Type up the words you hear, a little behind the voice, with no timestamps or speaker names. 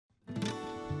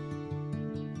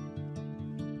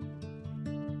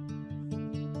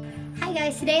Hi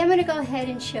guys, today I'm going to go ahead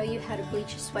and show you how to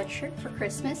bleach a sweatshirt for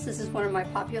Christmas. This is one of my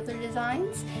popular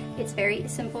designs. It's very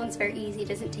simple and it's very easy. It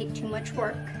doesn't take too much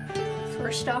work.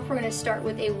 First off, we're going to start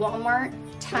with a Walmart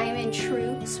Time and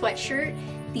True sweatshirt.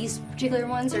 These particular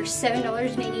ones are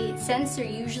 $7.88. They're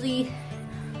usually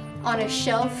on a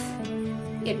shelf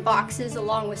in boxes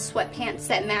along with sweatpants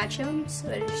that match them. So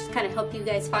it'll just kind of help you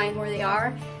guys find where they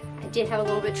are. I did have a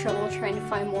little bit of trouble trying to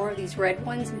find more of these red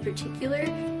ones in particular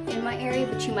in my area,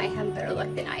 but you might have better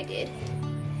luck than I did.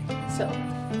 So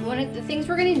one of the things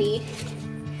we're going to need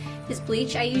is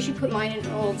bleach. I usually put mine in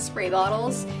old spray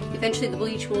bottles. Eventually the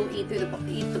bleach will eat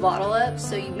the bottle up,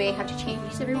 so you may have to change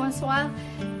these every once in a while.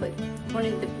 But one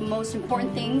of the most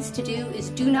important things to do is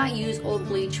do not use old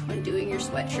bleach when doing your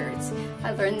sweatshirts.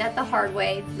 I learned that the hard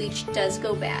way. Bleach does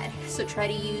go bad, so try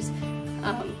to use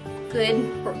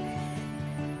good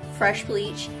fresh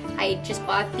bleach. I just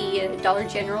bought the Dollar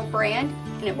General brand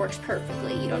and it works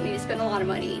perfectly. You don't need to spend a lot of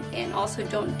money, and also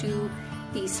don't do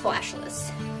these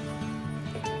splashless.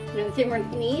 Another thing we're going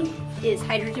to need is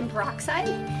hydrogen peroxide.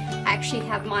 I actually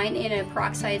have mine in a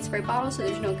peroxide spray bottle, so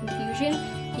there's no confusion.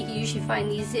 You can usually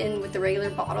find these in with the regular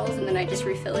bottles, and then I just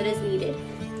refill it as needed.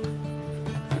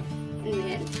 And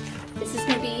then this is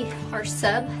going to be our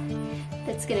sub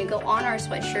that's going to go on our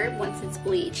sweatshirt once it's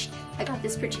bleached. I got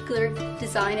this particular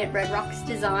design at Red Rocks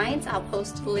Designs. I'll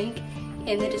post a link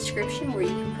in the description where you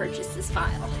can purchase this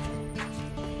file.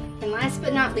 And last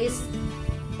but not least,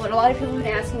 what a lot of people have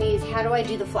been asking me is, how do I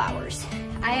do the flowers?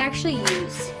 I actually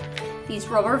use these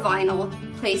rubber vinyl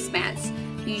placemats.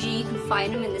 Usually you can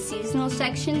find them in the seasonal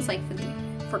sections, like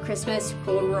for Christmas,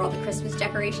 where all the Christmas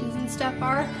decorations and stuff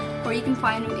are, or you can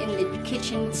find them in the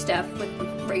kitchen stuff with the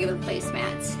regular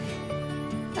placemats.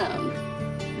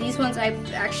 These ones I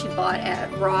actually bought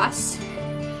at Ross.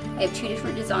 I have two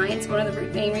different designs. One of the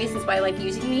main reasons why I like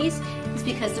using these is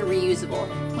because they're reusable.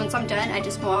 Once I'm done, I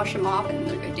just wash them off and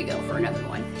they're good to go for another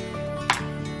one.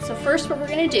 So first, what we're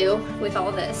going to do with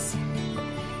all this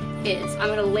is I'm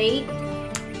going to lay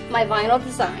my vinyl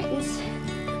designs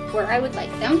where I would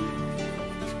like them.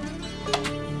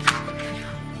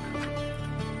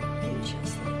 And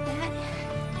just like that.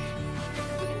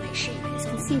 I'm going to make sure you guys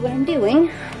can see what I'm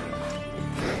doing.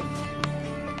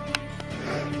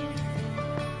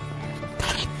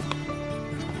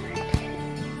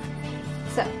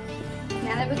 So,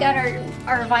 now that we got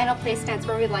our vinyl placemats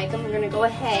where we like them, we're going to go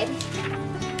ahead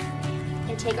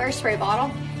and take our spray bottle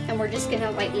and we're just going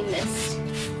to lightly mist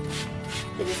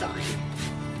the design.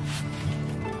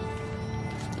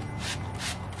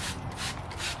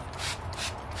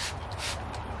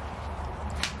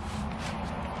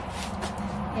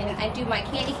 And I do my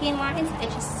candy cane lines. I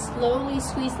just slowly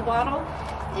squeeze the bottle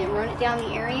and run it down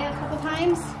the area a couple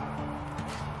times.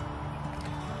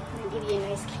 Give you a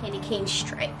nice candy cane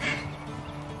stripe.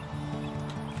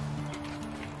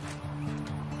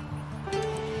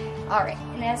 Alright,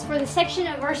 and as for the section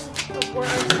of where our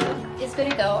soap is going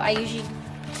to go, I usually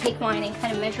take mine and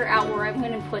kind of measure out where I'm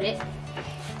going to put it,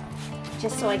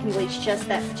 just so I can bleach just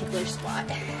that particular spot.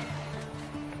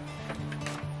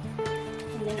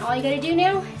 And then all you got to do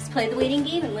now is play the waiting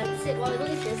game and let it sit while it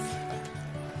bleaches.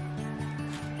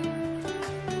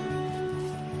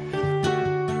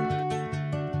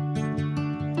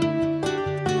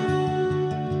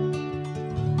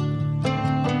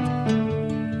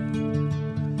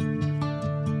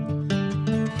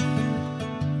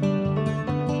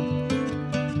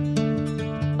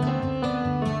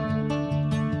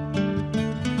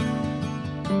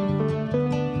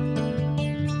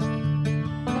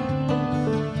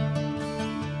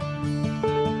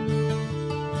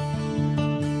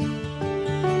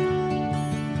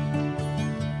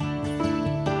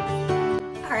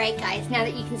 Alright guys, now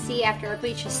that you can see after our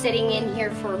bleach is sitting in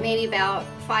here for maybe about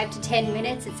 5 to 10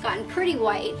 minutes, it's gotten pretty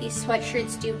white. These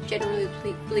sweatshirts do generally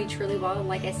bleach really well, and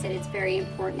like I said, it's very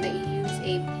important that you use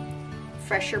a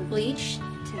fresher bleach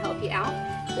to help you out.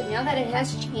 But now that it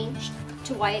has changed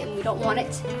to white and we don't want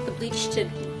the bleach to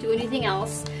do anything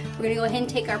else, we're going to go ahead and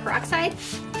take our peroxide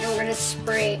and we're going to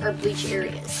spray our bleach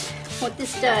areas. What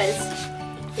this does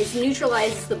is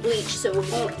neutralizes the bleach so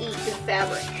it won't eat the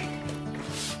fabric.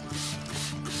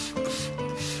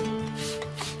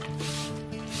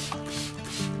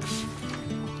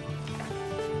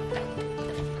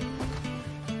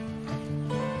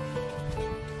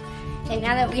 And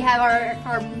now that we have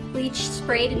our bleach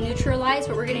sprayed and neutralized,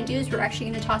 what we're going to do is we're actually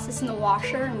going to toss this in the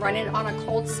washer and run it on a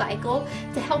cold cycle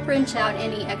to help rinse out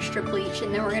any extra bleach,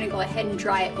 and then we're going to go ahead and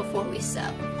dry it before we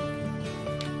sub.